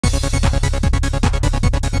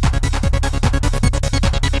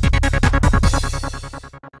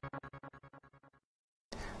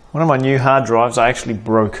One of my new hard drives I actually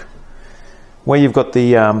broke. Where you've got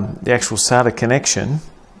the actual SATA connection,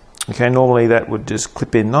 okay, normally that would just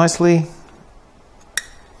clip in nicely,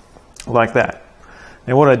 like that.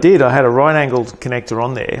 Now what I did, I had a right-angled connector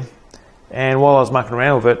on there, and while I was mucking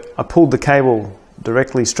around with it, I pulled the cable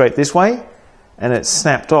directly straight this way, and it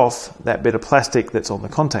snapped off that bit of plastic that's on the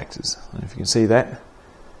contactors. I don't know if you can see that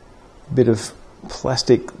bit of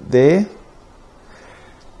plastic there.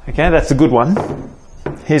 Okay, that's the good one.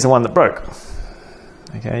 Here's the one that broke.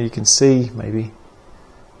 Okay, you can see maybe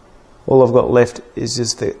all I've got left is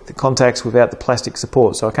just the contacts without the plastic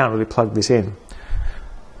support, so I can't really plug this in.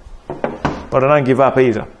 But I don't give up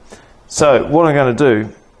either. So what I'm going to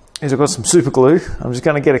do is I've got some super glue. I'm just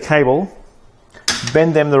going to get a cable,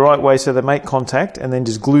 bend them the right way so they make contact, and then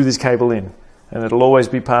just glue this cable in. And it'll always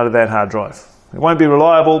be part of that hard drive. It won't be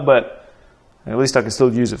reliable, but at least I can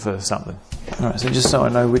still use it for something. Alright, so just so I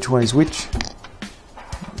know which way is which.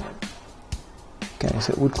 Okay,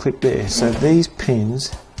 so it would clip there. So these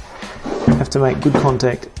pins have to make good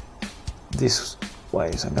contact this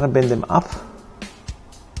way. So I'm going to bend them up.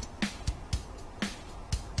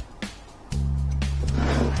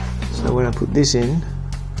 So when I put this in,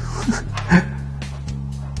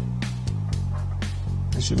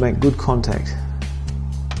 it should make good contact.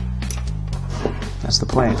 That's the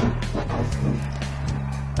plan.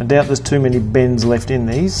 I doubt there's too many bends left in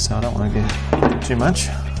these, so I don't want to get too much.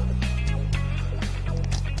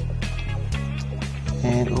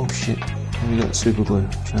 And oh shit, we got super glue.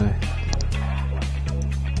 So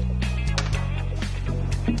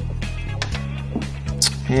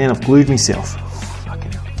and I've glued myself.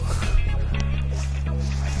 Fucking hell.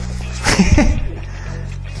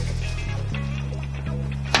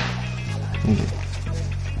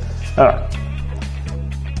 Alright.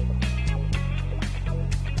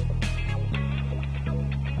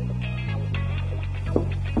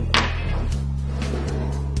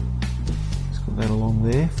 That along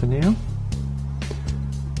there for now.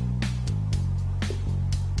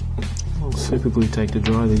 How long does super glue take to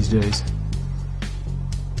dry these days?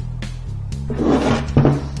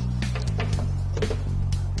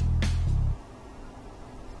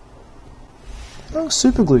 How long does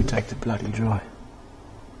super glue take to bloody dry?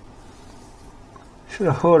 Should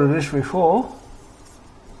have thought of this before,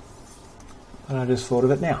 and I just thought of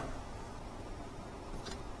it now.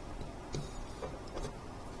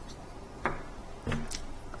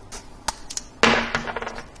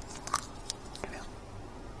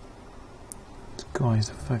 Guy's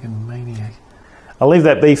a fucking maniac. I'll leave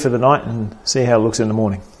that be for the night and see how it looks in the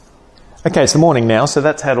morning. Okay, it's the morning now, so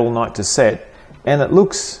that's had all night to set, and it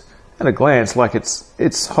looks at a glance like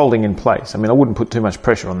it's holding in place. I mean, I wouldn't put too much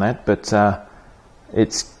pressure on that, but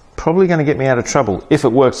it's probably going to get me out of trouble if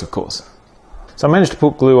it works, of course. So I managed to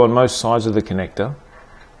put glue on most sides of the connector,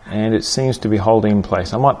 and it seems to be holding in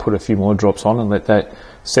place. I might put a few more drops on and let that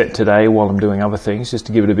set today while I'm doing other things, just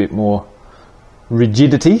to give it a bit more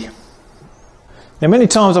rigidity. Now, many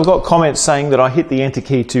times I've got comments saying that I hit the enter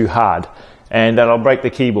key too hard and that I'll break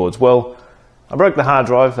the keyboards. Well, I broke the hard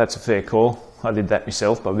drive, that's a fair call. I did that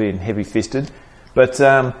myself by being heavy-fisted. But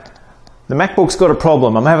the MacBook's got a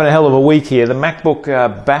problem. I'm having a hell of a week here. The MacBook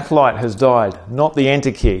backlight has died, not the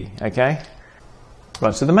enter key, okay?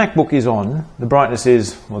 Right, so the MacBook is on. The brightness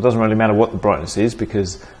is, well, it doesn't really matter what the brightness is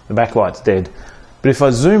because the backlight's dead. But if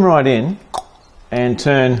I zoom right in and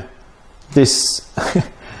turn this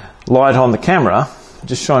light on the camera,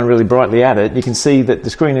 just shine really brightly at it, you can see that the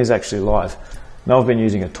screen is actually live. Now I've been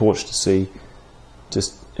using a torch to see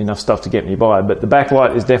just enough stuff to get me by, but the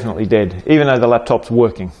backlight is definitely dead, even though the laptop's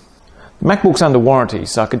working. The MacBook's under warranty,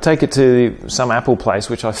 so I could take it to some Apple place,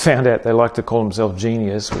 which I found out they like to call themselves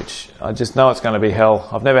Genius, which I just know it's going to be hell.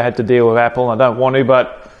 I've never had to deal with Apple, I don't want to,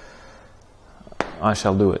 but I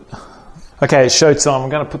shall do it. Okay, it's showtime. I'm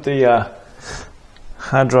going to put the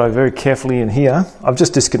hard drive very carefully in here. I've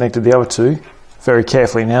just disconnected the other two very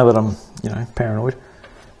carefully now that I'm, paranoid.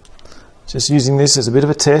 Just using this as a bit of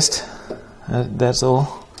a test. That's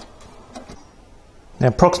all. Now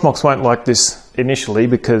Proxmox won't like this initially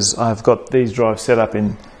because I've got these drives set up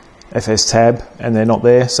in FS tab and they're not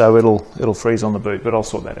there, so it'll freeze on the boot, but I'll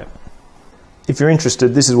sort that out. If you're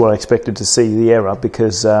interested, this is what I expected to see, the error,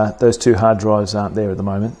 because those two hard drives aren't there at the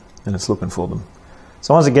moment and it's looking for them.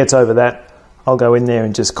 So once it gets over that, I'll go in there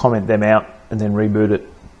and just comment them out and then reboot it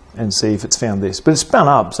and see if it's found this. But it's spun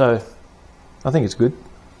up, so I think it's good.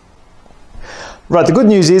 Right, the good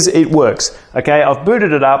news is it works. Okay, I've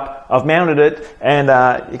booted it up, I've mounted it, and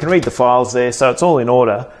you can read the files there, so it's all in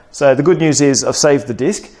order. So the good news is I've saved the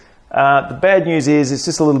disk. The bad news is it's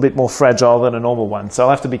just a little bit more fragile than a normal one, so I'll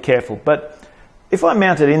have to be careful. But if I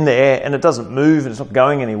mount it in there and it doesn't move and it's not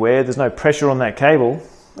going anywhere, there's no pressure on that cable,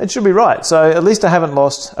 it should be right. So at least I haven't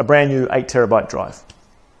lost a brand new 8 terabyte drive.